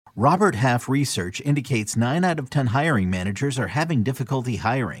Robert Half research indicates 9 out of 10 hiring managers are having difficulty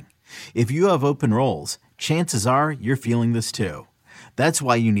hiring. If you have open roles, chances are you're feeling this too. That's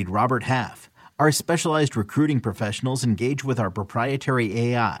why you need Robert Half. Our specialized recruiting professionals engage with our proprietary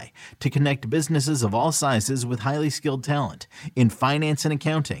AI to connect businesses of all sizes with highly skilled talent in finance and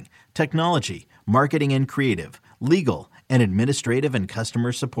accounting, technology, marketing and creative, legal, and administrative and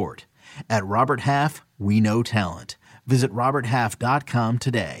customer support. At Robert Half, we know talent. Visit roberthalf.com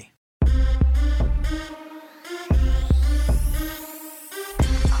today.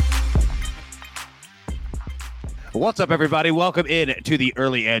 What's up, everybody? Welcome in to the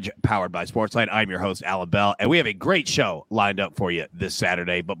Early Edge, powered by Sportsline. I'm your host, Alan Bell, and we have a great show lined up for you this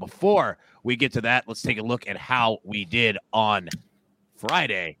Saturday. But before we get to that, let's take a look at how we did on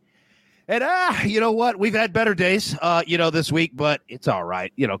Friday. And, you know what? We've had better days, this week, but it's all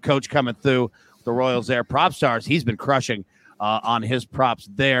right. Coach coming through the Royals there. Prop Stars, he's been crushing on his props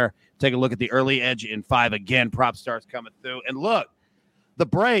there. Take a look at the Early Edge in 5 again. Prop Stars coming through. And look, the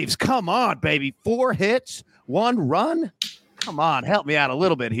Braves, come on, baby. 4 hits, 1 run. Come on, help me out a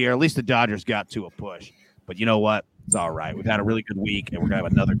little bit here. At least the Dodgers got to a push. But you know what? It's all right. We've had a really good week, and we're going to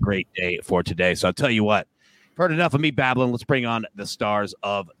have another great day for today. So I'll tell you what, you've heard enough of me babbling. Let's bring on the stars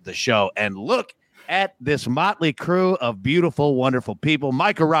of the show. And look at this motley crew of beautiful, wonderful people.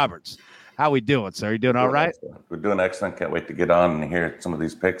 Micah Roberts, how we doing, sir? You doing all right? We're doing excellent. Can't wait to get on and hear some of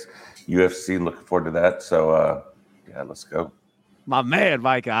these picks. UFC, looking forward to that. So, let's go. My man,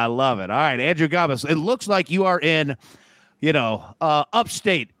 Micah, I love it. All right, Andrew Gomez, it looks like you are in,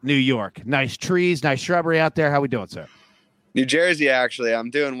 upstate New York. Nice trees, nice shrubbery out there. How we doing, sir? New Jersey, actually.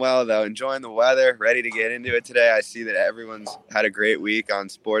 I'm doing well, though. Enjoying the weather, ready to get into it today. I see that everyone's had a great week on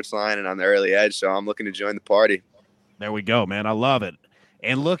Sportsline and on the Early Edge, so I'm looking to join the party. There we go, man. I love it.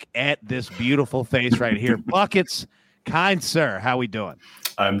 And look at this beautiful face right here. Buckets, kind sir, how we doing?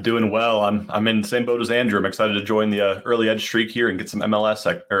 I'm doing well. I'm in the same boat as Andrew. I'm excited to join the Early Edge streak here and get some MLS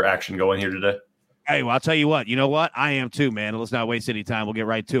action going here today. Hey, well, I'll tell you what. You know what? I am too, man. Let's not waste any time. We'll get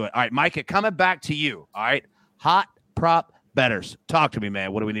right to it. All right, Micah, coming back to you. All right, hot prop bettors. Talk to me,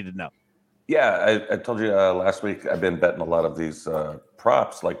 man. What do we need to know? Yeah, I told you last week I've been betting a lot of these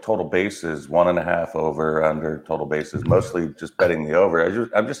props, like total bases, 1.5 over, under total bases, mostly just betting the over.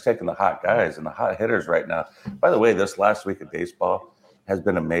 I'm just taking the hot guys and the hot hitters right now. By the way, this last week of baseball has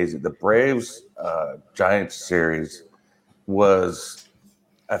been amazing. The Braves Giants series was,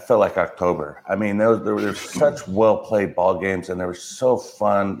 I felt like October. I mean, there were such well-played ball games, and they were so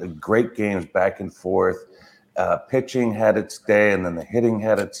fun, great games back and forth. Pitching had its day, and then the hitting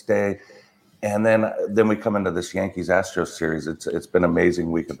had its day. And then we come into this Yankees-Astros series. It's been an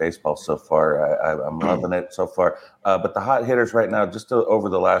amazing week of baseball so far. I'm loving it so far. But the hot hitters right now, just over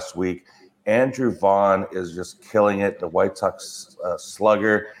the last week, Andrew Vaughn is just killing it. The White Sox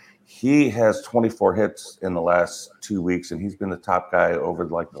slugger. He has 24 hits in the last 2 weeks, and he's been the top guy over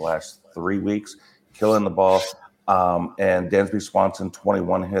the last 3 weeks, killing the ball. And Dansby Swanson,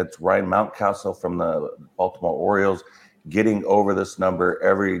 21 hits. Ryan Mountcastle from the Baltimore Orioles, getting over this number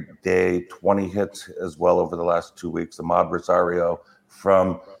every day, 20 hits as well over the last 2 weeks. Ahmad Rosario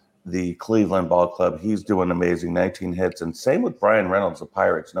from the Cleveland Ball Club, he's doing amazing, 19 hits. And same with Brian Reynolds, the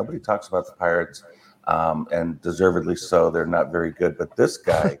Pirates. Nobody talks about the Pirates, and deservedly so. They're not very good. But this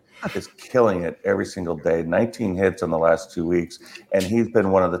guy is killing it every single day, 19 hits in the last 2 weeks. And he's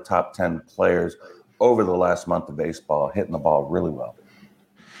been one of the top 10 players over the last month of baseball, hitting the ball really well.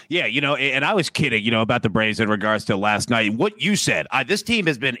 Yeah, and I was kidding, about the Braves in regards to last night. What you said, this team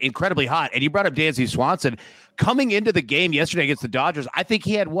has been incredibly hot, and you brought up Dansby Swanson. Coming into the game yesterday against the Dodgers, I think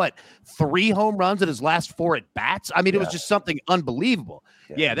he had, 3 home runs in his last 4 at-bats? I mean, it was just something unbelievable.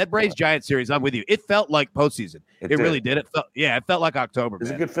 Yeah, that Braves-Giants series, I'm with you. It felt like postseason. It really did. It felt like October. It's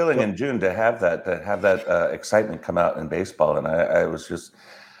a good feeling in June to have that excitement come out in baseball, and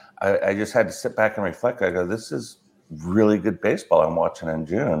I just had to sit back and reflect. I go, this is really good baseball I'm watching in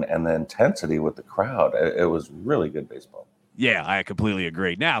June, and the intensity with the crowd, it was really good baseball. Yeah, I completely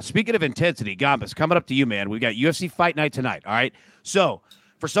agree. Now, speaking of intensity, Gambas, coming up to you, man. We got UFC Fight Night tonight, all right? So,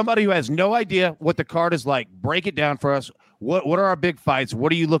 for somebody who has no idea what the card is like, break it down for us. What are our big fights?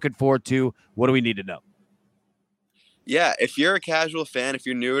 What are you looking forward to? What do we need to know? Yeah, if you're a casual fan, if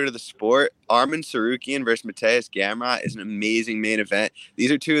you're newer to the sport, Arman Tsarukyan versus Mateus Gamrot is an amazing main event.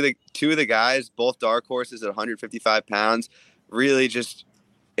 These are two of the guys, both dark horses at 155 pounds, really just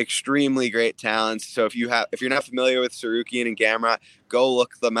extremely great talents. So if you're not familiar with Tsarukyan and Gamrot, go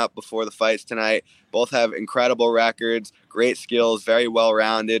look them up before the fights tonight. Both have incredible records, great skills, very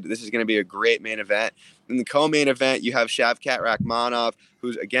well-rounded. This is going to be a great main event. in the co-main event, you have Shavkat Rakhmonov,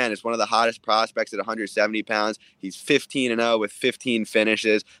 who's, again, is one of the hottest prospects at 170 pounds. He's 15-0 with 15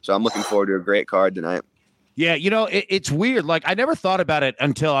 finishes. So I'm looking forward to a great card tonight. Yeah, it's weird. Like, I never thought about it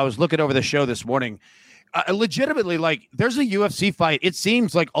until I was looking over the show this morning. Legitimately, like, there's a UFC fight, it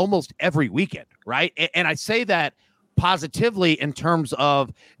seems like almost every weekend, right? And I say that positively in terms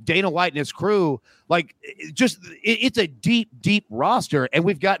of Dana White and his crew. Like, it's a deep roster, and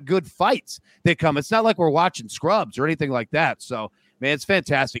we've got good fights that come. It's not like we're watching scrubs or anything like that. So, man, it's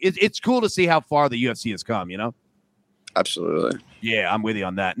fantastic. It's cool to see how far the UFC has come, Absolutely. Yeah, I'm with you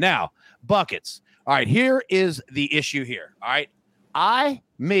on that. Now, buckets. All right, here is the issue here. All right, I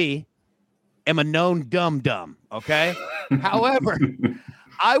am a known dum-dum, okay? However,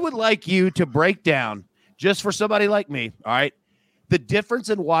 I would like you to break down, just for somebody like me, all right, the difference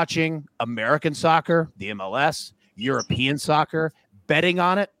in watching American soccer, the MLS, European soccer, betting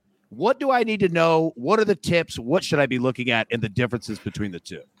on it. What do I need to know? What are the tips? What should I be looking at in the differences between the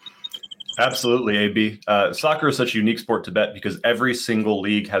two? Absolutely, AB. Soccer is such a unique sport to bet because every single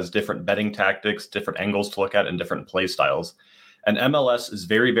league has different betting tactics, different angles to look at, and different play styles. And MLS is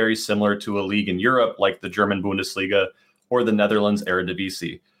very, very similar to a league in Europe like the German Bundesliga or the Netherlands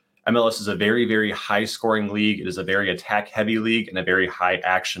Eredivisie. MLS is a very, very high-scoring league. It is a very attack-heavy league and a very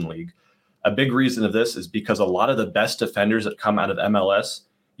high-action league. A big reason of this is because a lot of the best defenders that come out of MLS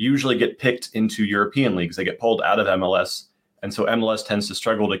usually get picked into European leagues. They get pulled out of MLS, and so MLS tends to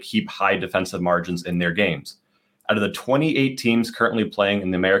struggle to keep high defensive margins in their games. Out of the 28 teams currently playing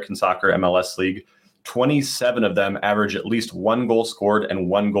in the American Soccer MLS League, 27 of them average at least 1 goal scored and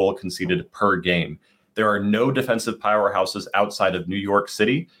 1 goal conceded per game. There are no defensive powerhouses outside of New York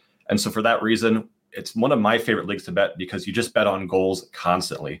City. And so for that reason, it's one of my favorite leagues to bet because you just bet on goals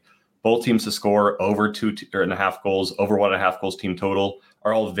constantly. Both teams to score over 2.5 goals, over 1.5 goals team total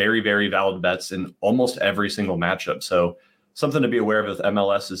are all very, very valid bets in almost every single matchup. So something to be aware of with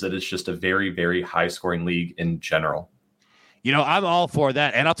MLS is that it's just a very, very high scoring league in general. I'm all for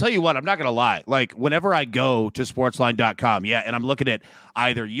that. And I'll tell you what, I'm not going to lie. Like, whenever I go to sportsline.com, and I'm looking at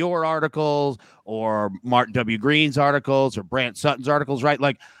either your articles or Martin W. Green's articles or Brant Sutton's articles, right?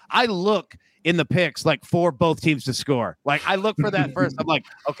 Like, I look in the picks, like, for both teams to score. Like, I look for that first. I'm like,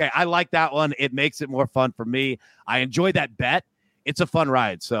 okay, I like that one. It makes it more fun for me. I enjoy that bet. It's a fun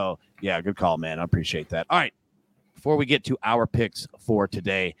ride. So, yeah, good call, man. I appreciate that. All right. Before we get to our picks for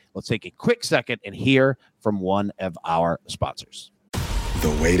today, let's take a quick second and hear from one of our sponsors. The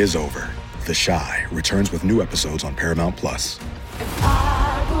wait is over. The Chi returns with new episodes on Paramount+.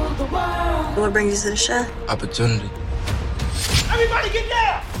 What brings you to the Chi? Opportunity. Everybody get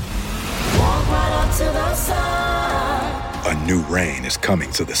down! Walk right up to the side. A new reign is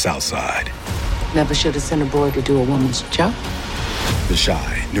coming to the South Side. Never should have sent a boy to do a woman's job. The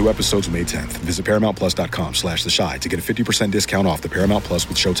Chi. New episodes May 10th. Visit ParamountPlus.com/The Chi to get a 50% discount off the Paramount Plus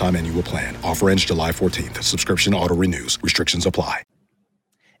with Showtime annual plan. Offer ends July 14th. Subscription auto renews. Restrictions apply.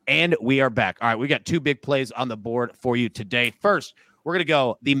 And we are back. All right, we got 2 big plays on the board for you today. First, we're going to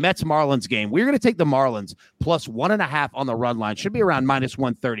go the Mets-Marlins game. We're going to take the Marlins plus 1.5 on the run line. Should be around minus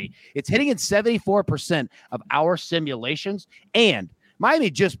 130. It's hitting in 74% of our simulations. And Miami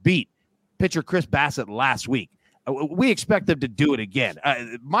just beat pitcher Chris Bassett last week. We expect them to do it again.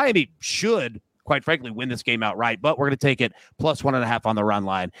 Miami should, quite frankly, win this game outright, but we're going to take it plus 1.5 on the run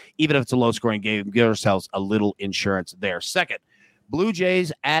line. Even if it's a low-scoring game, give ourselves a little insurance there. Second, Blue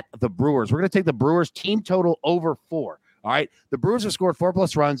Jays at the Brewers. We're going to take the Brewers team total over 4. All right. The Brewers have scored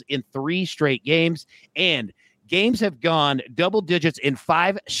 4+ runs in 3 straight games, and games have gone double digits in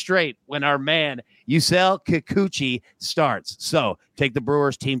 5 straight when our man Yusel Kikuchi starts. So take the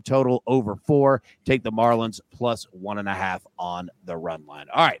Brewers team total over 4. Take the Marlins plus 1.5 on the run line.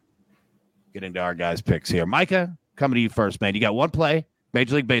 All right. Getting to our guys' picks here. Micah, coming to you first, man. You got one play,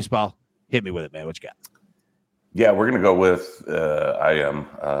 Major League Baseball. Hit me with it, man. What you got? Yeah, we're going to go with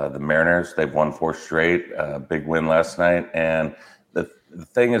the Mariners. They've won 4 straight. Big win last night. And the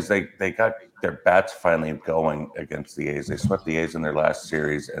thing is they got their bats finally going against the A's. They swept the A's in their last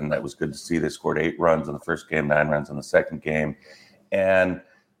series, and that was good to see. They scored 8 runs in the first game, 9 runs in the second game. And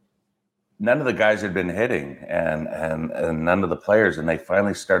none of the guys had been hitting and none of the players, and they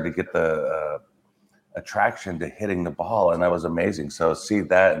finally started to get the attraction to hitting the ball, and that was amazing. So see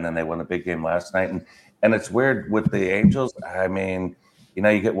that, and then they won a big game last night. And it's weird with the Angels. I mean, you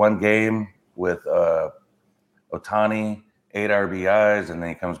get one game with Ohtani, 8 RBIs, and then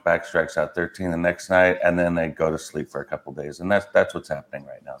he comes back, strikes out 13 the next night, and then they go to sleep for a couple of days. And that's what's happening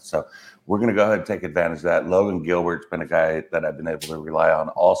right now. So we're going to go ahead and take advantage of that. Logan Gilbert's been a guy that I've been able to rely on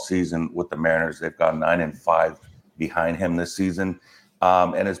all season with the Mariners. They've gone 9-5 behind him this season.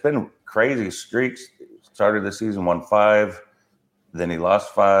 And it's been crazy streaks started the season, won 5, then he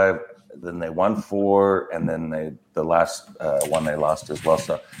lost 5, then they won 4, and then the last one they lost as well.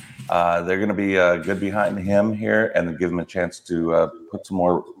 So they're going to be good behind him here and give him a chance to put some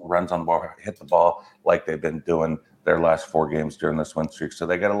more runs on the ball, hit the ball like they've been doing their last 4 games during this win streak. So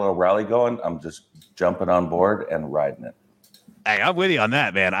they got a little rally going. I'm just jumping on board and riding it. Hey, I'm with you on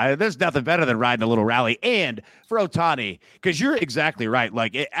that, man. There's nothing better than riding a little rally. And for Ohtani, because you're exactly right.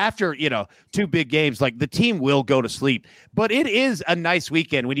 Like after, 2 big games, like the team will go to sleep. But it is a nice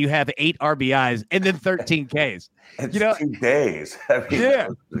weekend when you have 8 RBIs and then 13 Ks. It's 2 days. I mean, yeah,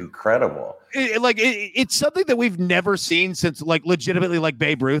 incredible. It's something that we've never seen since legitimately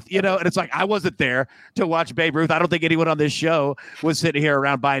Babe Ruth, and it's I wasn't there to watch Babe Ruth. I don't think anyone on this show was sitting here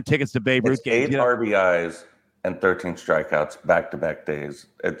around buying tickets to Babe Ruth games. 8 RBIs and 13 strikeouts back-to-back days.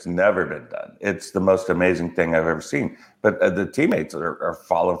 It's never been done. It's the most amazing thing I've ever seen. But the teammates are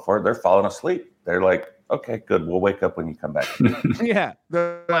falling for it. They're falling asleep. They're like, okay, good. We'll wake up when you come back. Yeah.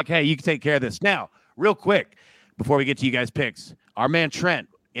 They're like, hey, you can take care of this. Now, real quick, before we get to you guys' picks, our man Trent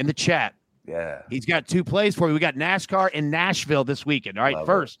in the chat. Yeah. He's got 2 plays for you. We got NASCAR in Nashville this weekend. All right, Love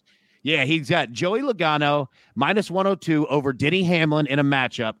first. Yeah, he's got Joey Logano -102 over Denny Hamlin in a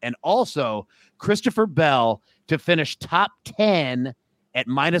matchup, and also Christopher Bell to finish top 10 at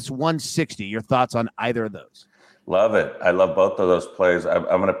 -160. Your thoughts on either of those? Love it. I love both of those plays. I'm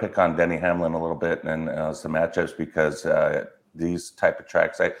going to pick on Denny Hamlin a little bit and some matchups because these type of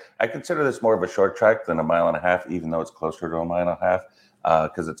tracks, I consider this more of a short track than a 1.5 miles, even though it's closer to a 1.5 miles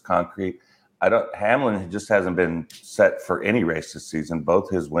because it's concrete. Hamlin just hasn't been set for any race this season. Both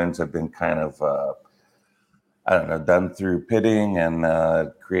his wins have been kind of, done through pitting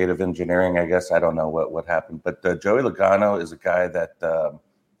and creative engineering, I guess. I don't know what happened. But Joey Logano is a guy that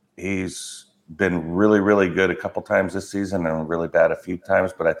he's been really, really good a couple times this season and really bad a few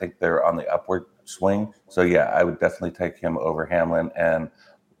times. But I think they're on the upward swing. So, yeah, I would definitely take him over Hamlin. And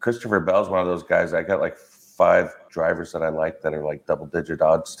Christopher Bell's one of those guys. I got 5 drivers that I like that are double-digit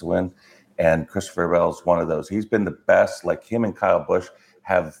odds to win. And Christopher Bell's one of those. He's been the best. Him and Kyle Busch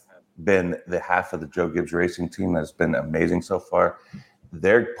have been the half of the Joe Gibbs Racing team that's been amazing so far.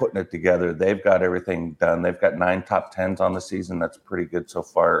 They're putting it together. They've got everything done. They've got 9 top 10s on the season. That's pretty good so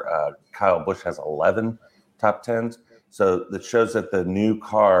far. Kyle Busch has 11 top 10s. So that shows that the new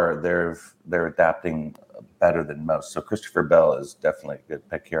car, they're adapting better than most. So Christopher Bell is definitely a good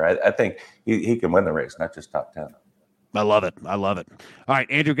pick here. I think he can win the race, not just top 10. I love it. All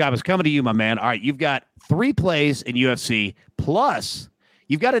right, Andrew Gabas, coming to you, my man. All right, you've got 3 plays in UFC, plus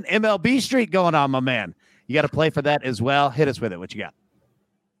you've got an MLB streak going on, my man. You got to play for that as well. Hit us with it. What you got?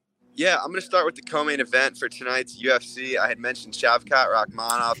 Yeah, I'm going to start with the co-main event for tonight's UFC. I had mentioned Shavkat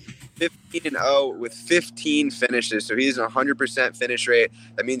Rakhmonov, 15-0 with 15 finishes. So he's an 100% finish rate.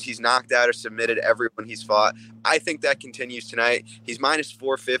 That means he's knocked out or submitted everyone he's fought. I think that continues tonight. He's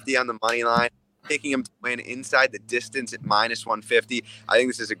 -450 on the money line. Taking him to win inside the distance at -150. I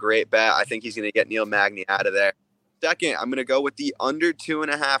think this is a great bet. I think he's going to get Neil Magny out of there. Second, I'm going to go with the under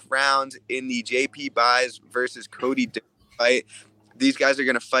 2.5 rounds in the JP Buys versus Cody fight. These guys are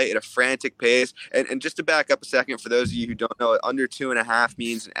going to fight at a frantic pace. And just to back up a second, for those of you who don't know, under 2.5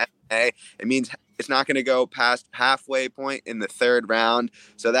 means an MMA. It means it's not going to go past halfway point in the 3rd round.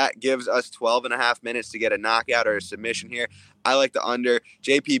 So that gives us 12.5 minutes to get a knockout or a submission here. I like the under.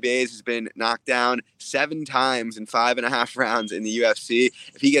 JP Buys has been knocked down 7 times in 5.5 rounds in the UFC.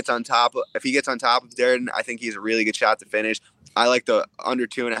 If he gets on top of Durden, I think he's a really good shot to finish. I like the under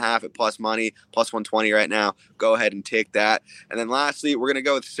 2.5 at plus money, plus 120 right now. Go ahead and take that. And then lastly, we're going to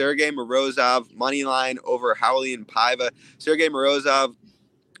go with Sergey Morozov, money line over Raulian Paiva. Sergey Morozov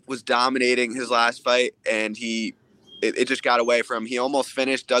was dominating his last fight, and it just got away from him. He almost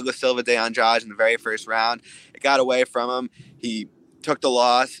finished Douglas Silva de Andrade in the very first round. It got away from him. He took the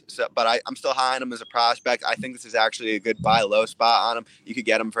loss, but I'm still high on him as a prospect. I think this is actually a good buy low spot on him. You could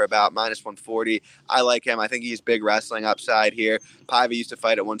get him for about -140. I like him. I think he's big wrestling upside here. Paiva used to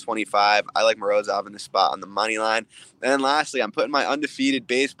fight at 125. I like Morozov in the spot on the money line. And then lastly, I'm putting my undefeated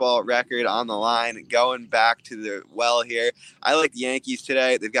baseball record on the line, going back to the well here. I like the Yankees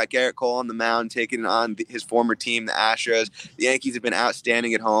today. They've got Garrett Cole on the mound, taking on his former team, the Astros. The Yankees have been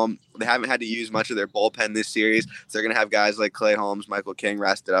outstanding at home. They haven't had to use much of their bullpen this series, so they're going to have guys like Clay Holmes, Michael King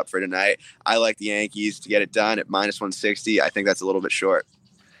rested up for tonight. I like the Yankees to get it done at -160. I think that's a little bit short.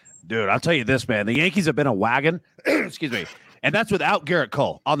 Dude, I'll tell you this, man. The Yankees have been a wagon. Excuse me. And that's without Garrett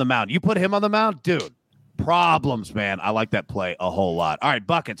Cole on the mound. You put him on the mound, dude, problems, man. I like that play a whole lot. All right,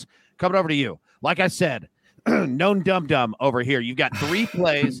 Buckets, coming over to you. Like I said, known dum-dum over here. You've got 3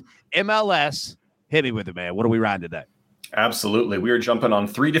 plays, MLS. Hit me with it, man. What are we riding today? Absolutely. We are jumping on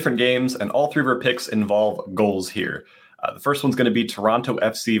 3 different games, and all 3 of our picks involve goals here. The first one's going to be Toronto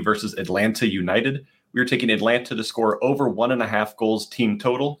FC versus Atlanta United. We are taking Atlanta to score over 1.5 goals team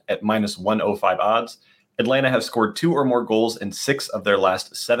total at minus 105 odds. Atlanta has scored 2 or more goals in 6 of their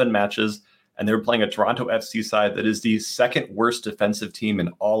last 7 matches, and they're playing a Toronto FC side that is the second worst defensive team in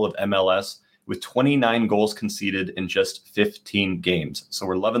all of MLS, with 29 goals conceded in just 15 games. So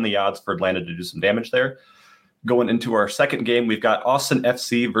we're loving the odds for Atlanta to do some damage there. Going into our second game, we've got Austin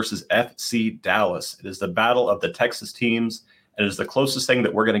FC versus FC Dallas. It is the battle of the Texas teams, and it is the closest thing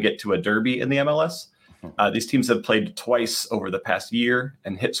that we're going to get to a derby in the MLS. These teams have played twice over the past year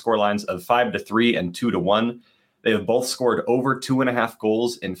and hit score lines of 5-3 and 2-1. They have both scored over 2.5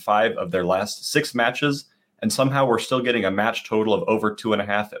 goals in 5 of their last 6 matches, and somehow we're still getting a match total of over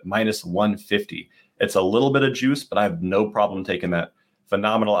 2.5 at minus 150. It's a little bit of juice, but I have no problem taking that.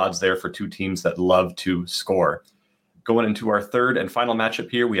 Phenomenal odds there for 2 teams that love to score. Going into our third and final matchup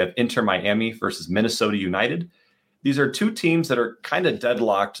here, we have Inter Miami versus Minnesota United. These are 2 teams that are kind of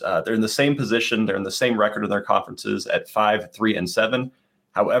deadlocked. They're in the same position. They're in the same record in their conferences at 5, 3, and 7.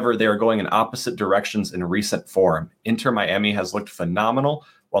 However, they are going in opposite directions in recent form. Inter Miami has looked phenomenal,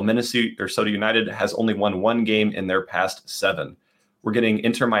 while Minnesota United has only won 1 game in their past 7. We're getting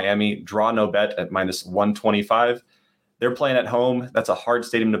Inter Miami draw no bet at minus 125. They're playing at home. That's a hard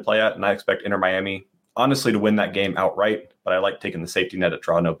stadium to play at, and I expect Inter Miami, honestly, to win that game outright, but I like taking the safety net at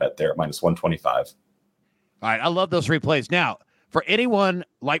draw no bet there at minus 125. All right, I love those replays. Now, for anyone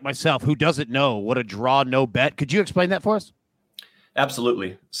like myself who doesn't know what a draw no bet, could you explain that for us?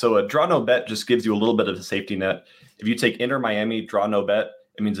 Absolutely. So a draw no bet just gives you a little bit of a safety net. If you take Inter Miami, draw no bet,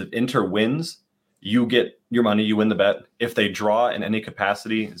 it means if Inter wins, you get your money, you win the bet. If they draw in any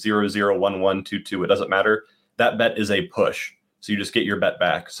capacity, 0-0, 1-1, 2-2, it doesn't matter. That bet is a push. So you just get your bet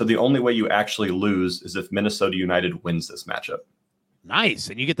back. So the only way you actually lose is if Minnesota United wins this matchup. Nice.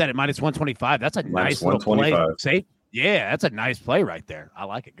 And you get that at minus 125. That's a nice little play. Safe. Yeah, that's a nice play right there. I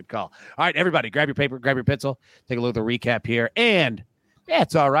like it. Good call. All right, everybody, grab your paper, grab your pencil. Take a look at the recap here. And yeah,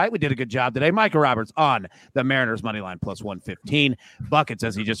 it's all right. We did a good job today. Michael Roberts on the Mariners money line plus 115. Buckets,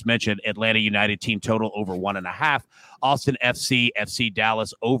 as he just mentioned, Atlanta United team total over 1.5. Austin FC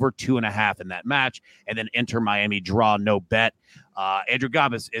Dallas over 2.5 in that match. And then Inter Miami draw no bet. Andrew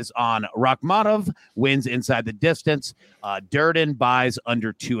Gomez is on Rachmanov, wins inside the distance. Durden buys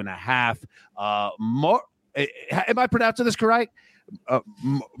under 2.5. Am I pronouncing this correct?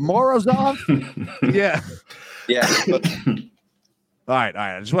 Morozov? Yeah. Yeah. All right.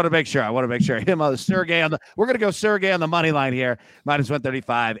 I just want to make sure. Him on the Sergey we're going to go Sergey on the money line here, minus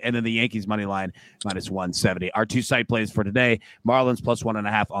 135, and then the Yankees money line, minus 170. Our 2 side plays for today, Marlins plus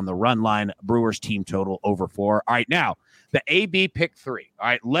 1.5 on the run line, Brewers team total over 4. All right, now, the AB pick 3. All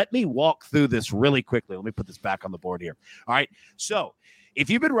right, let me walk through this really quickly. Let me put this back on the board here. All right, so if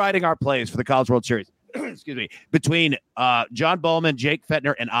you've been writing our plays for the College World Series, excuse me, between John Bowman, Jake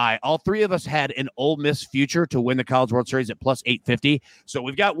Fettner, and I, all 3 of us had an Ole Miss future to win the College World Series at plus 850. So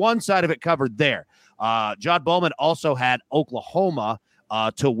we've got one side of it covered there. John Bowman also had Oklahoma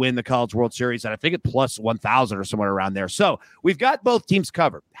to win the College World Series, and I think at plus 1,000 or somewhere around there. So we've got both teams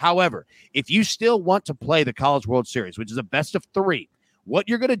covered. However, if you still want to play the College World Series, which is a best of 3, what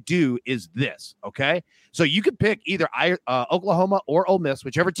you're going to do is this, okay? So you could pick either Oklahoma or Ole Miss,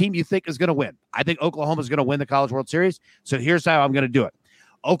 whichever team you think is going to win. I think Oklahoma is going to win the College World Series, so here's how I'm going to do it.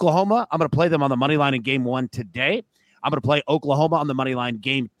 Oklahoma, I'm going to play them on the money line in game 1 today. I'm going to play Oklahoma on the money line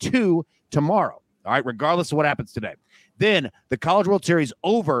game 2 tomorrow, all right, regardless of what happens today. Then the College World Series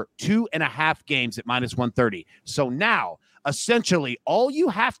over 2.5 games at minus 130. So now, essentially, all you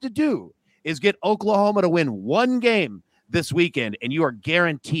have to do is get Oklahoma to win 1 game this weekend, and you are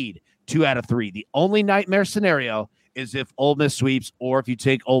guaranteed 2 out of 3. The only nightmare scenario is if Ole Miss sweeps, or if you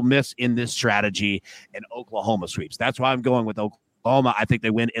take Ole Miss in this strategy and Oklahoma sweeps. That's why I'm going with Oklahoma. I think they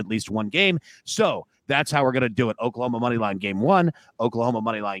win at least 1 game. So that's how we're going to do it. Oklahoma money line game 1, Oklahoma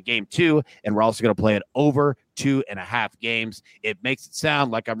money line game 2, and we're also going to play it over 2.5 games. It makes it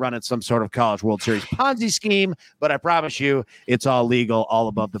sound like I'm running some sort of College World Series Ponzi scheme, but I promise you it's all legal, all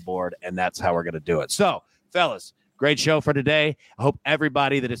above the board, and that's how we're going to do it. So, fellas, great show for today. I hope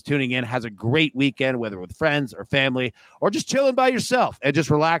everybody that is tuning in has a great weekend, whether with friends or family or just chilling by yourself and just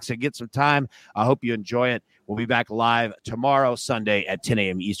relax and get some time. I hope you enjoy it. We'll be back live tomorrow, Sunday at 10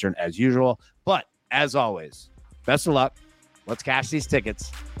 a.m. Eastern as usual. But as always, best of luck. Let's cash these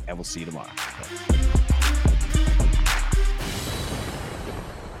tickets, and we'll see you tomorrow.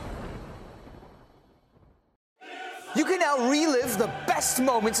 You can now relive the best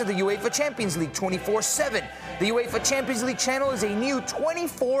moments of the UEFA Champions League 24/7. The UEFA Champions League channel is a new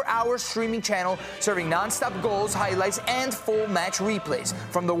 24-hour streaming channel serving non-stop goals, highlights, and full match replays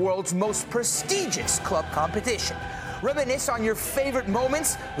from the world's most prestigious club competition. Reminisce on your favorite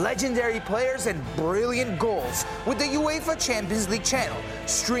moments, legendary players, and brilliant goals with the UEFA Champions League channel,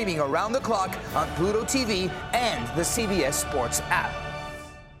 streaming around the clock on Pluto TV and the CBS Sports app.